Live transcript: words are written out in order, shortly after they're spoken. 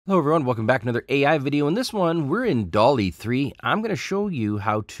Hello everyone, welcome back to another AI video. In this one, we're in Dall-E 3. I'm going to show you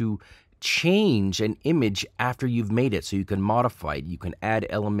how to change an image after you've made it so you can modify it. You can add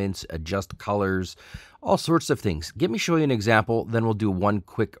elements, adjust colors, all sorts of things. Let me show you an example, then we'll do one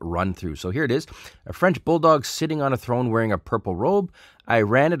quick run through. So here it is, a French bulldog sitting on a throne wearing a purple robe. I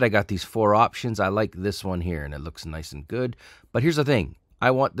ran it, I got these 4 options. I like this one here and it looks nice and good. But here's the thing.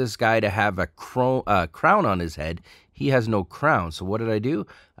 I want this guy to have a crown on his head. He has no crown. So what did I do?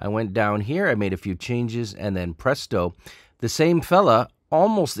 I went down here, I made a few changes, and then presto, the same fella,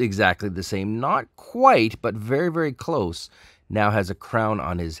 almost exactly the same, not quite, but very, very close, now has a crown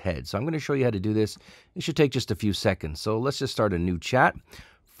on his head. So I'm going to show you how to do this. It should take just a few seconds. So let's just start a new chat.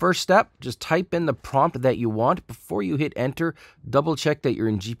 First step, just type in the prompt that you want. Before you hit enter, double check that you're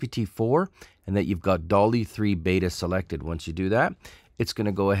in GPT-4 and that you've got Dall-E 3 beta selected. Once you do that, it's going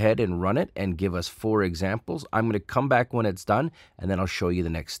to go ahead and run it and give us 4 examples. I'm going to come back when it's done, and then I'll show you the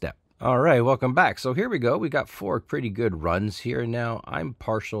next step. All right, welcome back. So here we go. We got 4 pretty good runs here. Now, I'm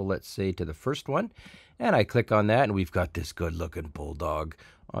partial, let's say, to the first one, and I click on that, and we've got this good-looking bulldog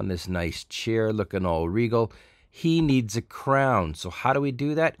on this nice chair, looking all regal. He needs a crown. So how do we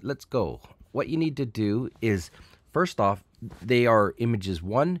do that? Let's go. What you need to do is, first off, they are images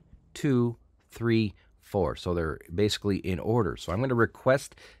 1, 2, 3, 4. So they're basically in order. So I'm going to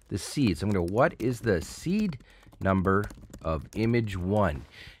request the seed. So I'm going to, what is the seed number of image 1?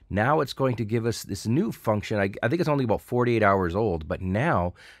 Now it's going to give us this new function. I think it's only about 48 hours old, but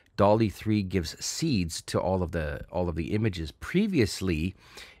now Dall-E 3 gives seeds to all of the images. Previously,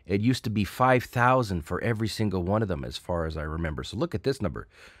 it used to be 5,000 for every single one of them, as far as I remember. So look at this number.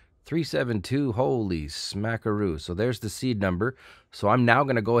 372, holy smackaroo. So there's the seed number. So I'm now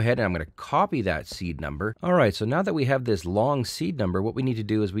going to go ahead and I'm going to copy that seed number. All right, so now that we have this long seed number, what we need to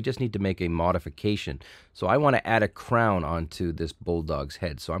do is we just need to make a modification. So I want to add a crown onto this bulldog's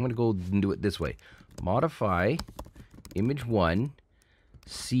head. So I'm going to go and do it this way. Modify image 1,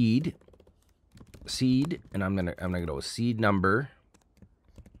 seed, and I'm going to go seed number,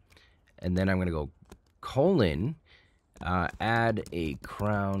 and then I'm going to go colon, add a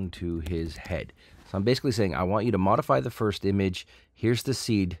crown to his head. So I'm basically saying I want you to modify the first image. Here's the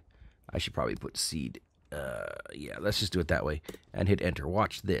seed. I should probably put seed. Yeah, let's just do it that way and hit enter.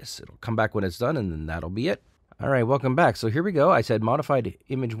 Watch this. It'll come back when it's done, and then that'll be it. All right, welcome back. So here we go. I said modified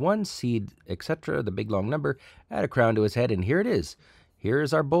image 1, seed, etc., the big long number, add a crown to his head, and here it is. Here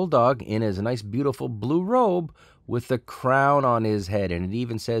is our bulldog in his nice, beautiful blue robe with the crown on his head. And it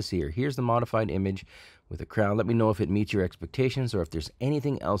even says here, here's the modified image with a crown. Let me know if it meets your expectations or if there's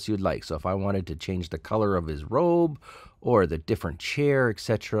anything else you'd like. So if I wanted to change the color of his robe or the different chair,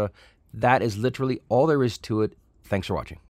 etc., that is literally all there is to it. Thanks for watching.